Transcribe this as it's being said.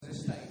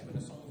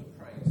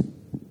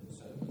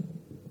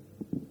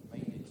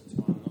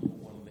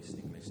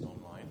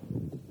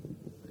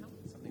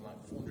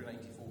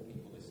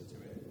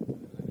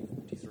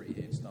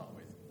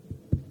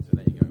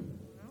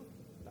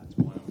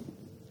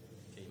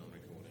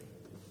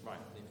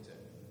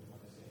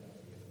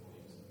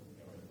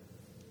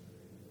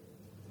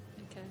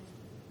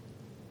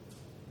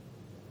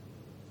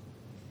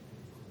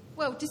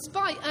Well,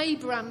 despite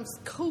Abraham's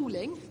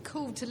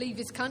called to leave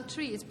his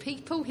country, his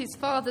people, his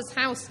father's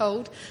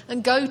household,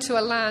 and go to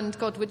a land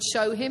God would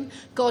show him,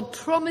 God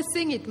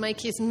promising he'd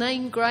make his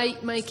name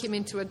great, make him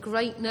into a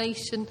great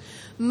nation,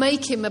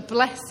 make him a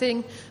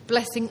blessing,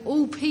 blessing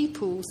all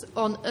peoples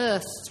on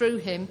earth through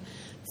him,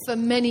 for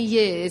many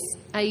years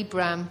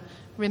Abraham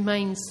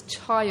remains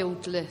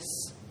childless.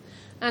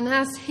 And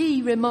as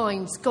he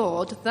reminds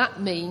God, that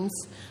means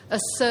a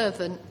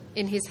servant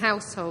in his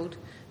household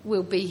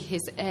will be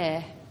his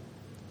heir.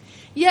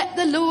 Yet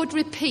the Lord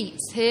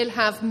repeats he'll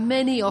have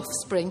many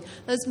offspring,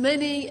 as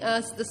many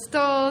as the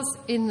stars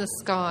in the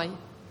sky.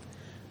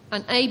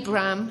 And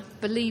Abraham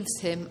believes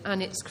him,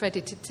 and it's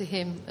credited to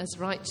him as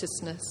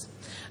righteousness.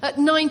 At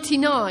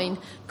 99,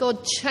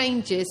 God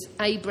changes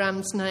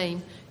Abraham's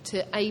name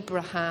to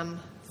Abraham,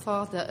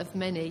 father of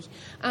many,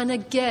 and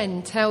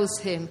again tells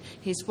him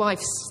his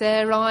wife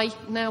Sarai,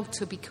 now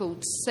to be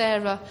called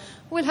Sarah,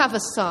 will have a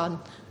son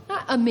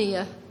at a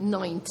mere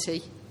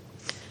 90.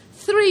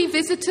 3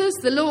 visitors,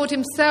 the Lord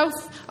himself,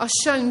 are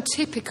shown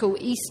typical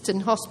Eastern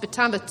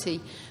hospitality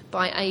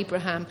by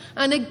Abraham,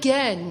 and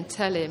again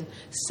tell him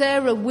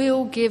Sarah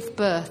will give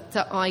birth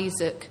to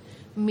Isaac,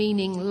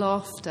 meaning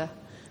laughter.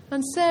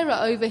 And Sarah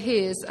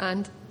overhears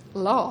and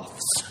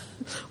laughs.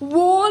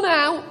 Worn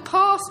out,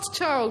 past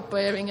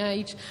childbearing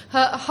age,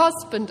 her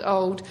husband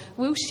old,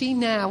 will she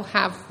now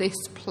have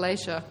this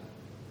pleasure?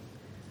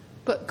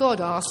 But God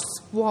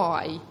asks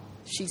why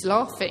she's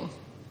laughing,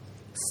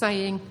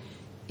 saying,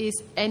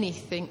 "Is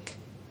anything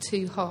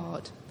too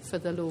hard for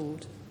the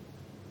Lord?"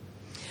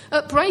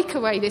 At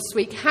Breakaway this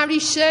week, Harry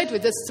shared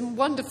with us some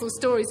wonderful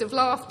stories of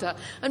laughter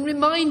and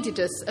reminded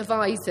us of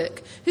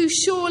Isaac, who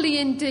surely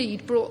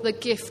indeed brought the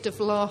gift of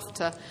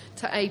laughter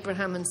to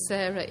Abraham and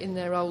Sarah in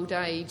their old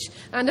age,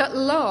 and at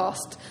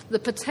last the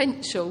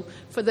potential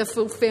for the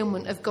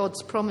fulfilment of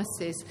God's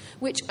promises,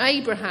 which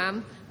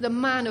Abraham, the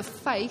man of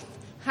faith,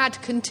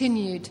 had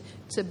continued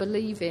to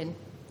believe in.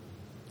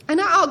 And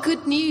at our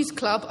Good News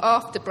Club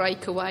after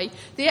Breakaway,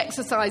 the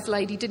exercise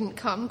lady didn't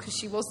come because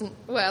she wasn't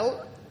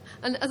well.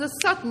 And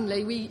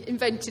suddenly we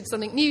invented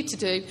something new to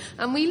do,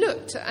 and we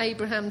looked at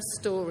Abraham's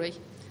story.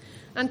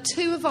 And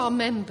 2 of our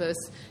members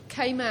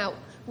came out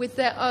with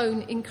their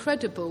own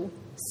incredible,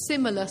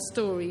 similar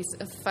stories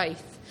of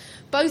faith.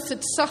 Both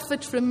had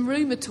suffered from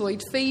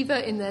rheumatoid fever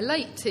in their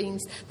late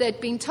teens. They'd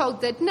been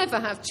told they'd never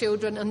have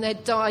children and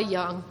they'd die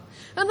young.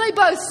 And they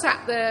both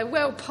sat there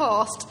well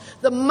past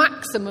the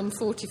maximum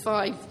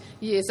 45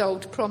 years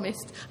old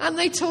promised. And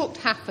they talked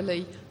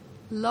happily,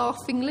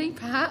 laughingly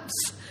perhaps,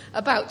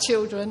 about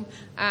children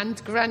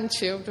and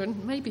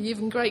grandchildren, maybe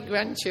even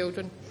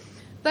great-grandchildren.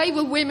 They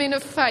were women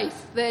of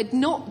faith. They'd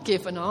not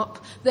given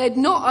up. They'd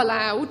not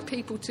allowed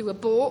people to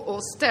abort or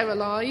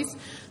sterilise.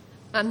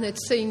 And they'd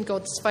seen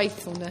God's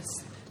faithfulness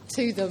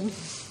to them.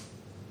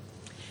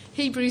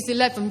 Hebrews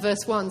 11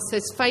 verse 1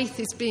 says, "Faith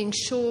is being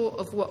sure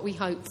of what we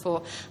hope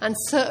for and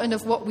certain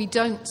of what we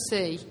don't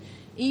see,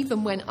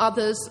 even when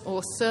others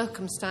or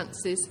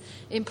circumstances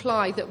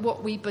imply that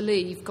what we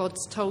believe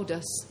God's told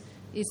us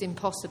is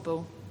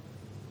impossible."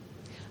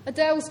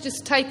 Adele's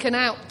just taken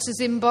out to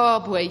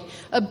Zimbabwe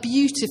a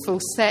beautiful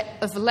set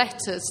of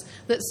letters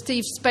that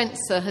Steve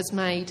Spencer has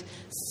made,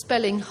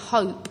 spelling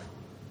hope.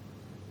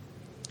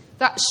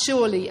 That's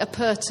surely a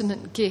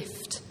pertinent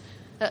gift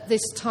at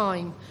this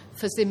time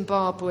for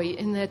Zimbabwe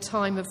in their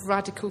time of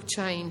radical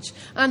change.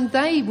 And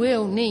they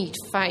will need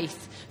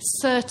faith,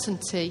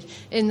 certainty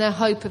in their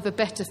hope of a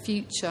better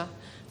future.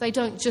 They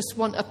don't just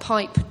want a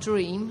pipe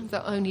dream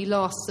that only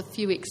lasts a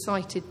few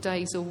excited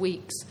days or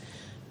weeks.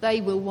 They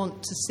will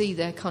want to see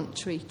their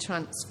country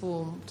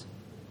transformed.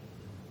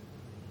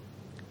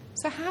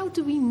 So how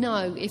do we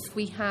know if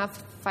we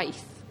have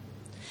faith?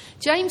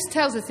 James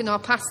tells us in our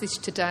passage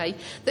today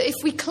that if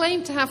we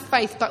claim to have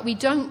faith but we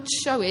don't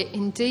show it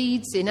in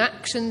deeds, in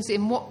actions,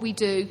 in what we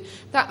do,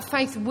 that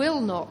faith will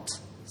not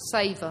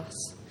save us.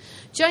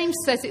 James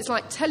says it's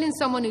like telling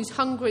someone who's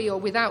hungry or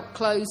without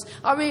clothes,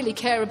 "I really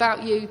care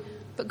about you,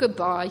 but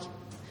goodbye,"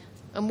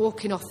 and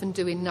walking off and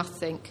doing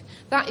nothing.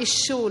 That is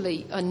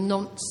surely a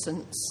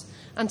nonsense.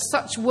 And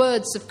such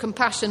words of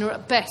compassion are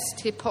at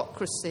best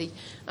hypocrisy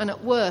and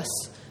at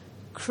worst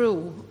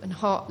cruel and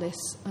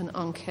heartless and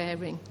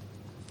uncaring.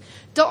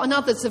 Dot and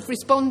others have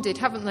responded,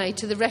 haven't they,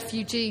 to the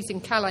refugees in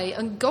Calais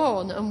and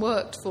gone and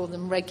worked for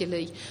them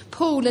regularly.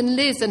 Paul and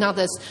Liz and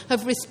others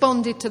have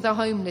responded to the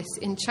homeless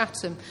in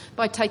Chatham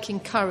by taking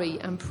curry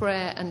and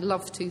prayer and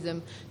love to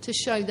them to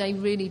show they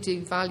really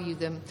do value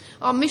them.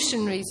 Our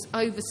missionaries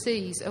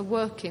overseas are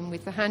working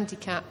with the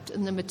handicapped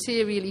and the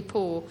materially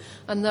poor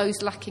and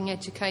those lacking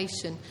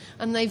education,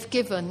 and they've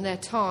given their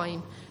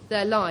time,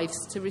 their lives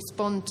to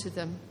respond to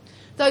them.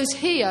 Those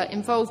here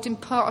involved in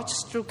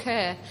pastoral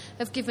care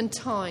have given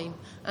time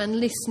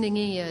and listening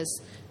ears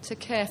to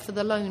care for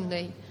the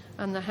lonely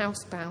and the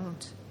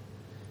housebound.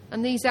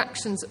 And these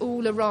actions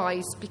all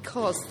arise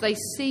because they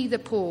see the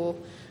poor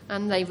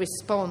and they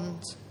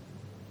respond.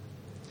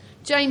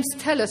 James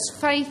tells us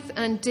faith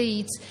and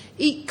deeds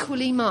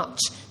equally much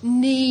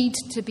need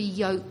to be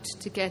yoked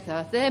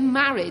together. They're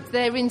married,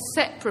 they're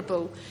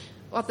inseparable.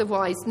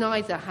 Otherwise,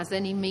 neither has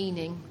any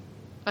meaning.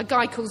 A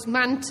guy called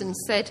Manton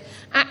said,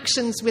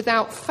 actions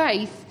without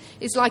faith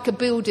is like a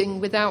building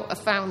without a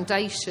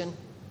foundation.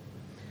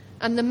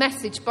 And the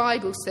Message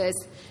Bible says,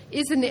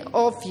 isn't it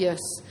obvious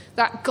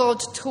that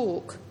God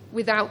talk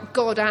without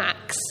God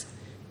acts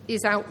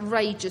is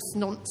outrageous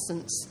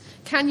nonsense?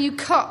 Can you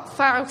cut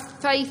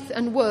faith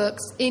and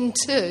works in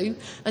two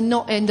and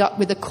not end up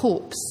with a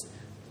corpse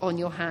on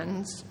your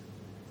hands?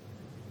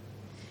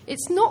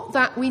 It's not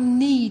that we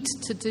need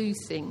to do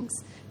things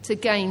to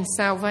gain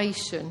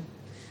salvation.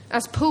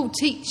 As Paul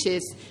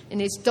teaches in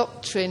his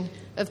doctrine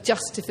of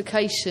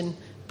justification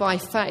by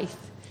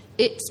faith,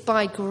 it's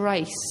by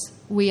grace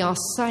we are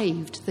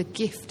saved, the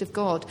gift of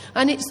God.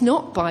 And it's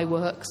not by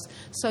works,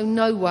 so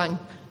no one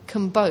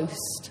can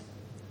boast.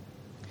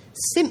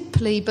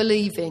 Simply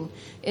believing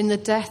in the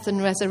death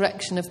and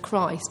resurrection of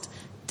Christ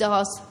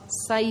does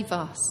save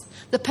us.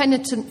 The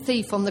penitent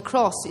thief on the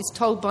cross is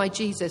told by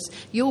Jesus,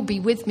 you'll be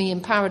with me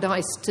in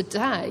paradise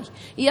today.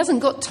 He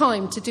hasn't got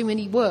time to do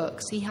any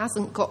works. He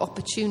hasn't got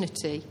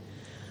opportunity.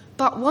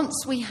 But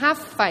once we have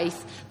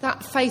faith,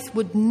 that faith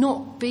would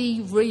not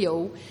be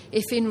real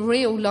if in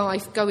real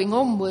life going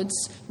onwards,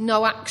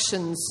 no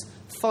actions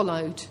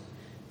followed.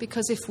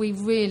 Because if we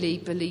really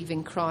believe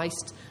in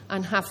Christ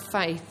and have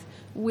faith,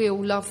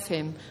 we'll love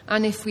him.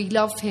 And if we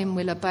love him,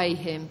 we'll obey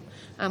him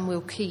and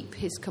we'll keep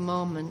his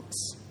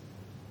commandments.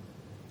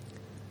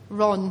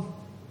 Ron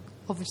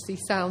obviously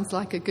sounds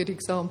like a good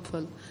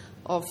example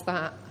of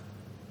that.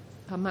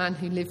 A man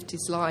who lived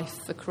his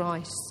life for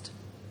Christ.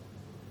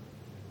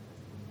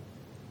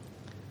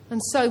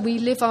 And so we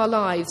live our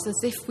lives as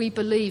if we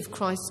believe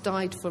Christ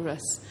died for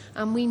us.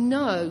 And we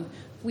know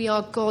we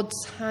are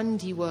God's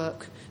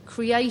handiwork,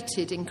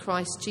 created in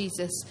Christ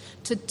Jesus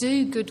to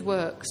do good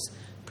works,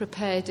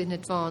 prepared in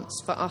advance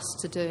for us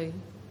to do.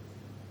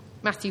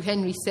 Matthew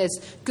Henry says,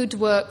 good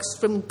works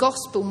from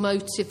gospel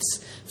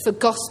motives for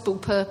gospel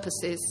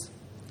purposes.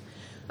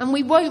 And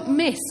we won't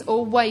miss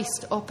or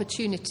waste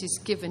opportunities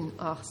given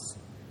us.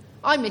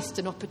 I missed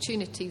an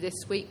opportunity this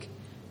week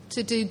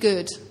to do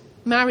good.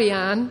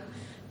 Marianne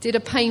did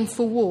a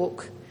painful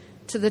walk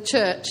to the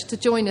church to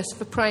join us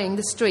for praying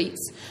the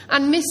streets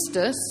and missed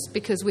us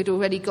because we'd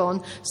already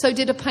gone, so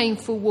did a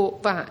painful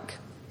walk back.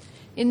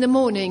 In the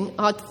morning,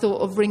 I'd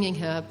thought of ringing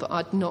her, but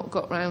I'd not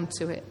got round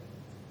to it.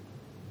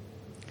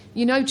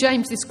 You know,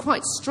 James is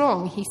quite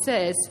strong. He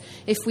says,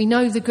 if we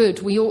know the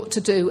good we ought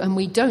to do and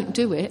we don't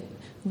do it,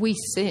 we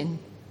sin.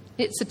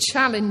 It's a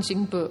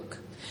challenging book.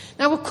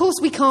 Now, of course,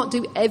 we can't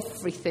do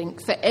everything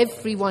for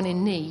everyone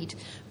in need,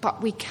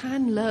 but we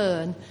can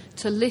learn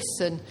to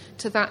listen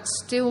to that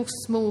still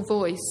small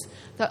voice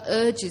that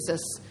urges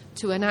us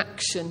to an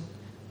action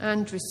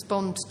and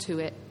respond to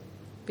it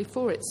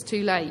before it's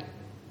too late.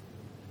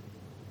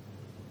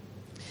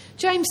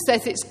 James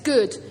says it's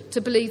good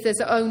to believe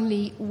there's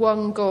only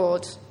one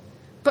God.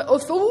 But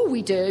if all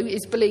we do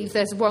is believe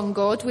there's one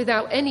God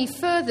without any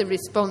further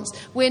response,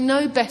 we're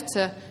no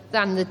better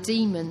than the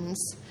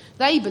demons.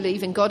 They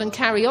believe in God and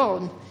carry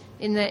on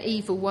in their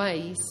evil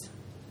ways.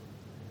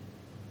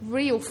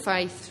 Real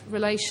faith,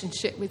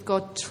 relationship with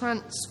God,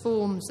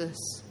 transforms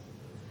us.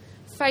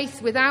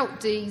 Faith without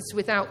deeds,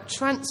 without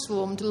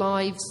transformed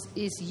lives,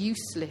 is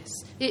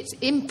useless. It's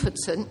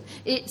impotent.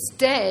 It's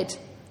dead.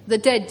 The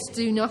dead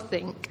do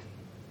nothing.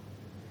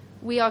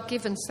 We are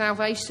given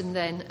salvation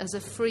then as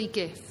a free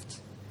gift.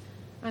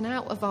 And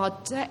out of our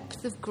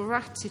depth of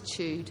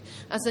gratitude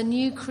as a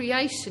new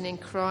creation in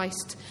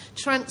Christ,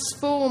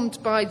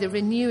 transformed by the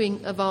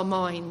renewing of our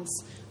minds,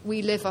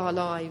 we live our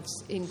lives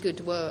in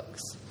good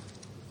works.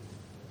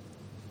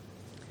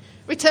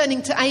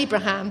 Returning to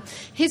Abraham,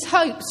 his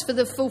hopes for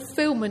the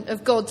fulfillment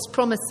of God's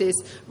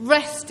promises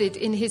rested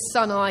in his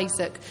son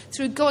Isaac,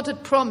 through God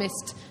had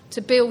promised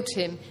to build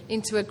him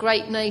into a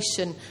great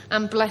nation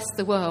and bless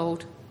the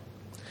world.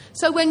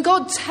 So when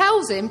God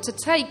tells him to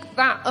take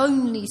that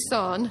only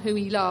son, who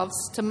he loves,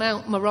 to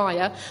Mount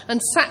Moriah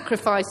and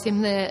sacrifice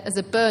him there as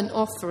a burnt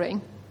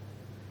offering,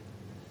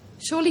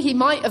 surely he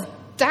might have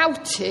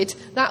doubted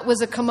that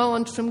was a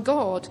command from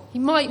God. He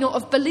might not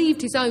have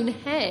believed his own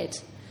head.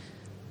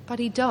 But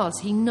he does.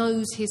 He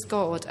knows his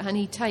God, and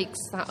he takes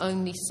that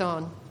only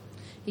son.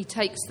 He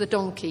takes the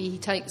donkey, he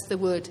takes the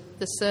wood,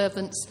 the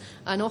servants,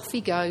 and off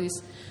he goes.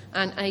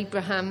 And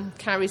Abraham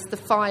carries the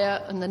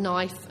fire and the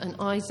knife, and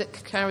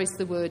Isaac carries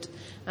the wood,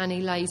 and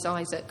he lays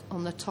Isaac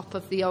on the top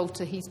of the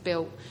altar he's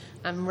built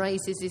and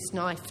raises his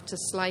knife to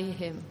slay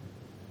him.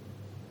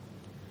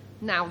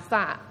 Now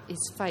that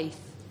is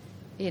faith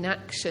in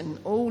action.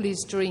 All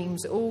his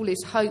dreams, all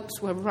his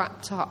hopes were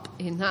wrapped up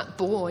in that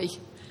boy,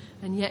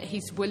 and yet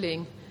he's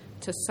willing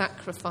to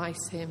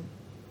sacrifice him.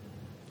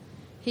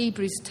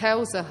 Hebrews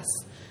tells us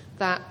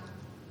that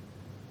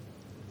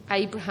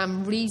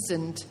Abraham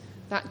reasoned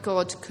that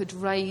God could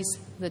raise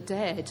the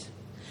dead.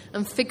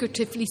 And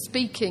figuratively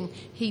speaking,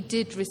 he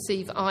did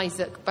receive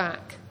Isaac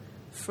back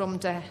from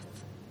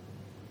death.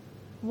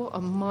 What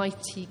a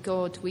mighty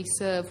God we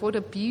serve. What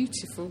a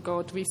beautiful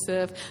God we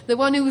serve. The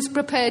one who was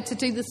prepared to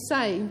do the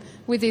same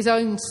with his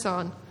own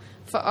son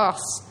for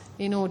us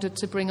in order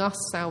to bring us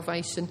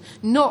salvation,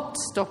 not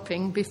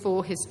stopping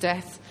before his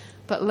death,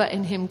 but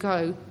letting him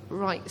go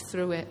right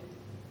through it.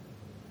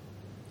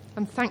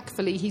 And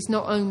thankfully, he's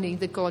not only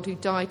the God who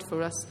died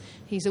for us,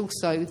 he's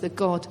also the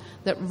God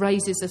that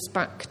raises us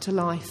back to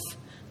life.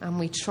 And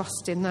we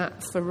trust in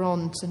that for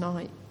Ron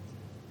tonight.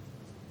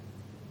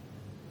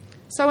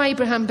 So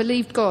Abraham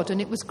believed God, and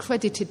it was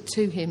credited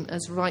to him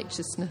as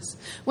righteousness.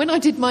 When I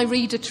did my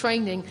reader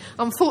training,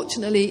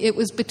 unfortunately, it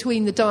was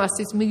between the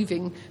dioceses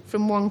moving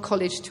from one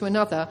college to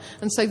another,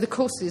 and so the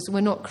courses were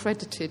not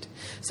credited.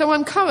 So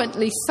I'm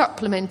currently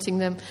supplementing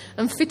them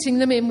and fitting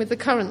them in with the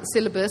current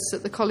syllabus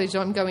at the college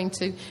I'm going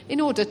to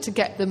in order to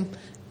get them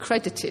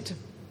credited.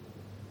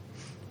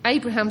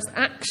 Abraham's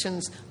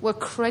actions were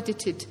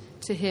credited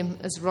to him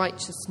as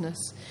righteousness.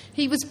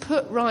 He was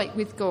put right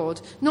with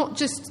God, not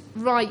just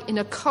right in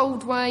a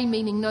cold way,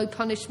 meaning no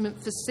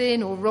punishment for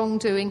sin or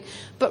wrongdoing,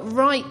 but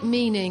right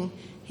meaning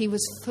he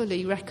was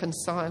fully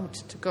reconciled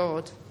to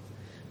God.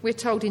 We're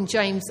told in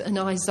James and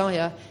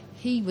Isaiah,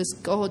 he was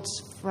God's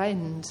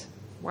friend.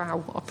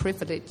 Wow, a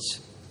privilege.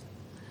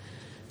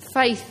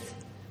 Faith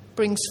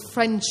brings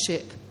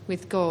friendship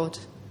with God.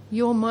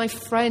 You're my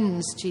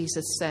friends,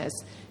 Jesus says,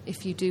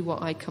 if you do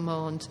what I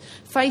command.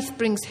 Faith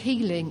brings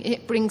healing.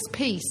 It brings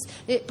peace.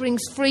 It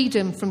brings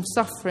freedom from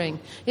suffering.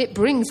 It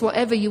brings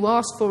whatever you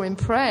ask for in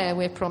prayer,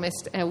 we're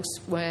promised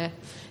elsewhere.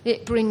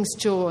 It brings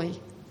joy.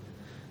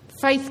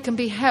 Faith can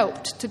be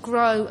helped to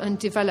grow and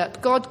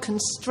develop. God can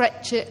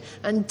stretch it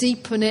and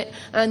deepen it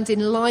and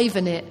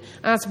enliven it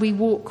as we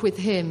walk with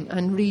him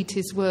and read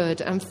his word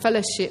and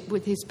fellowship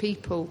with his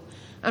people.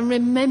 And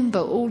remember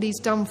all he's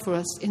done for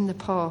us in the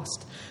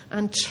past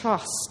and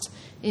trust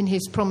in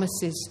his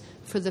promises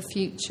for the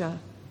future.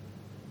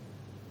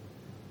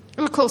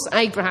 And of course,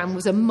 Abraham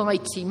was a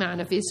mighty man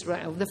of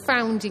Israel, the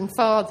founding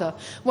father,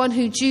 one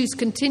who Jews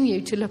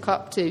continue to look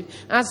up to,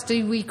 as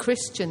do we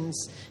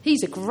Christians.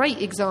 He's a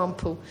great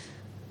example.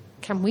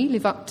 Can we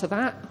live up to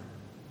that?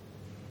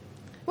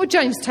 Well,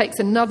 James takes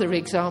another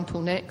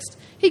example next.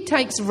 He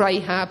takes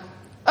Rahab,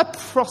 a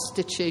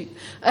prostitute,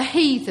 a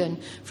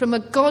heathen from a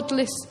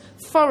godless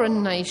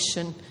foreign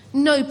nation,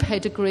 no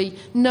pedigree,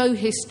 no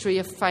history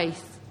of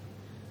faith.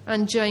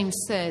 And James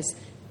says,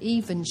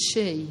 even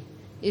she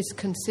is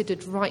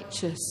considered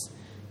righteous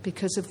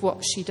because of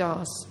what she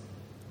does.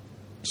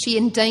 She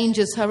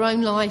endangers her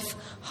own life,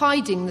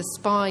 hiding the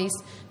spies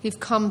who've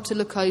come to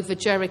look over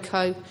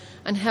Jericho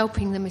and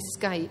helping them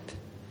escape,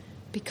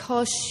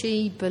 because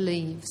she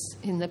believes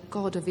in the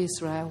God of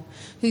Israel,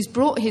 who's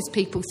brought his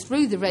people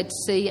through the Red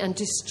Sea and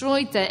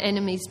destroyed their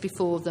enemies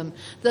before them.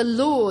 The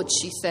Lord,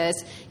 she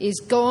says,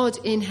 is God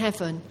in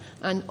heaven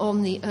and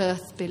on the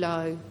earth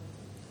below.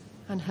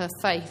 And her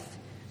faith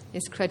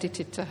is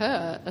credited to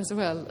her as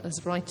well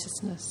as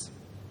righteousness.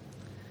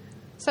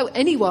 So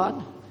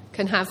anyone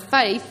can have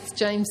faith,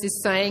 James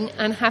is saying,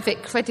 and have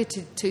it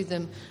credited to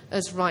them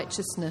as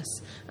righteousness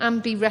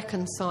and be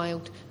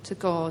reconciled to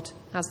God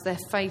as their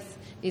faith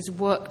is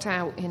worked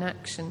out in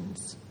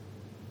actions.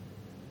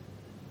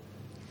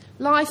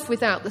 Life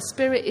without the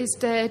Spirit is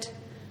dead.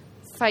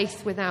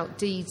 Faith without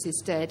deeds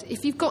is dead.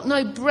 If you've got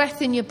no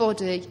breath in your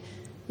body,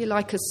 you're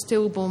like a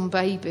stillborn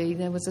baby.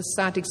 There was a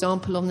sad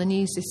example on the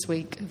news this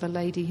week of a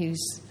lady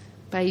whose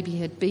baby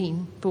had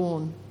been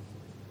born,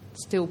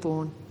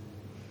 stillborn.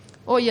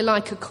 Or you're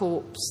like a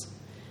corpse.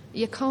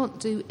 You can't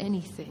do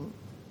anything.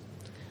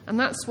 And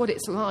that's what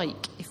it's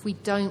like if we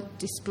don't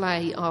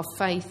display our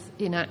faith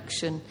in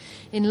action.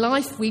 In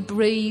life we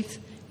breathe,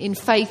 in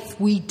faith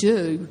we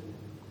do.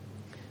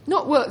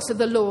 Not works of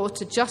the law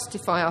to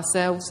justify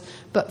ourselves,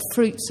 but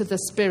fruits of the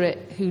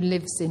Spirit who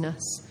lives in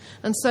us.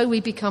 And so we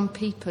become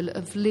people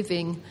of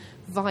living,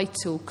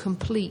 vital,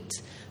 complete,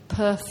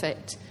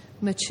 perfect,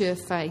 mature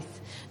faith.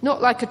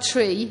 Not like a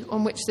tree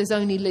on which there's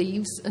only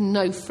leaves and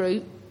no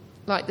fruit,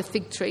 like the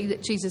fig tree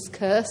that Jesus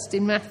cursed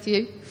in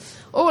Matthew,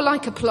 or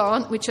like a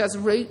plant which has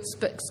roots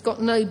but's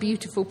got no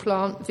beautiful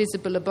plant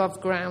visible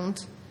above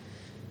ground.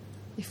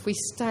 If we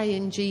stay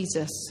in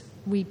Jesus,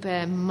 we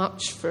bear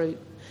much fruit,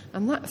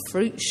 and that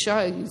fruit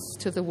shows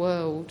to the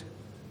world.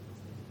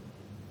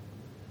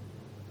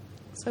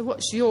 So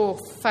what's your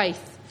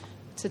faith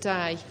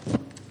today?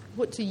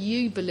 What do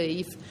you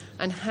believe,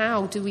 and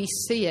how do we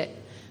see it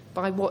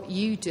by what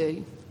you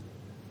do?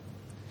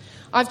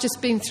 I've just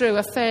been through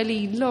a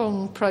fairly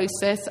long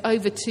process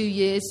over 2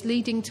 years,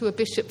 leading to a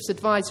bishop's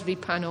advisory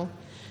panel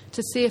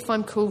to see if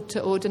I'm called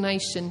to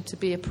ordination to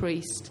be a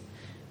priest,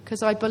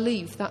 because I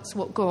believe that's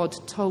what God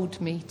told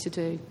me to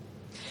do.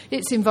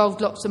 It's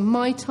involved lots of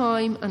my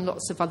time and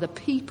lots of other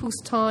people's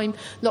time,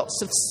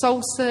 lots of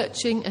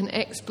soul-searching and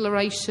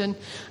exploration.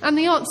 And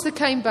the answer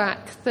came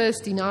back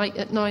Thursday night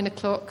at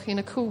 9:00 in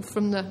a call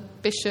from the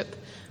bishop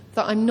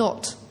that I'm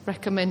not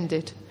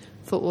recommended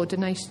for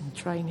ordination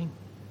training.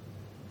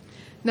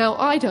 Now,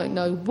 I don't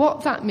know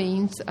what that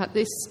means at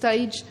this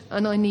stage,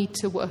 and I need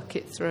to work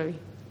it through.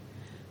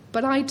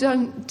 But I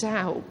don't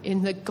doubt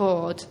in the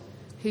God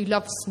who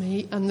loves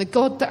me and the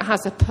God that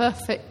has a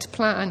perfect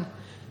plan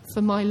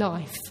for my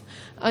life.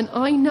 And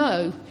I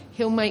know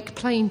he'll make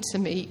plain to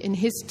me in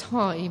his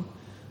time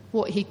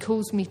what he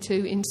calls me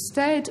to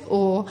instead,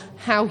 or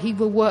how he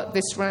will work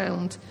this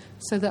round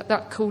so that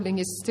that calling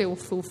is still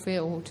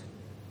fulfilled.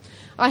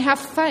 I have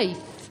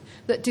faith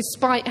that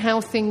despite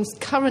how things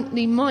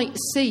currently might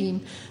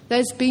seem,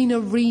 there's been a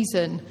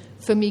reason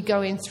for me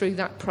going through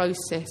that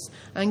process,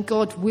 and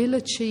God will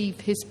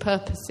achieve his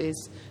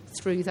purposes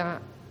through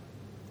that.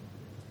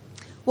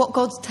 What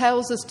God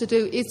tells us to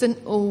do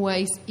isn't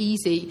always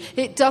easy.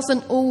 It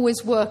doesn't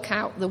always work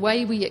out the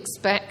way we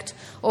expect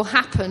or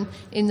happen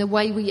in the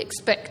way we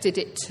expected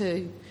it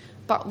to.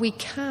 But we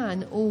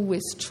can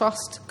always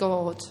trust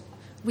God.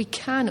 We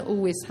can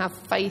always have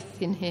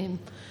faith in him.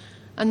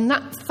 And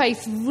that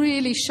faith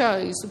really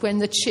shows when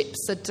the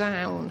chips are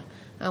down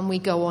and we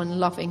go on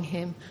loving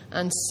him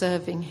and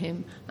serving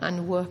him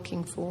and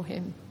working for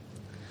him.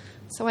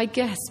 So I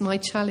guess my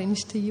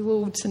challenge to you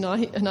all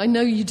tonight, and I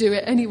know you do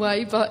it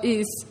anyway, but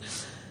is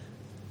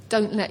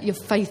don't let your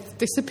faith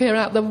disappear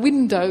out the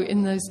window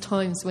in those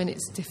times when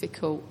it's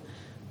difficult,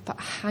 but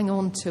hang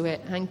on to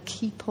it and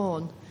keep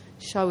on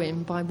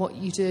showing by what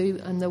you do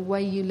and the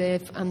way you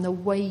live and the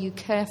way you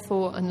care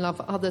for and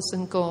love others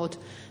and God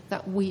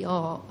that we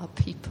are a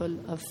people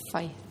of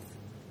faith.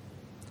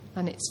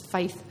 And it's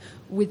faith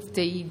with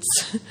deeds,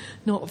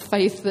 not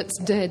faith that's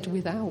dead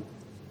without.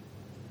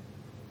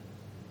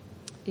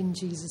 In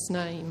Jesus'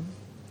 name,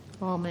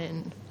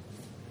 amen.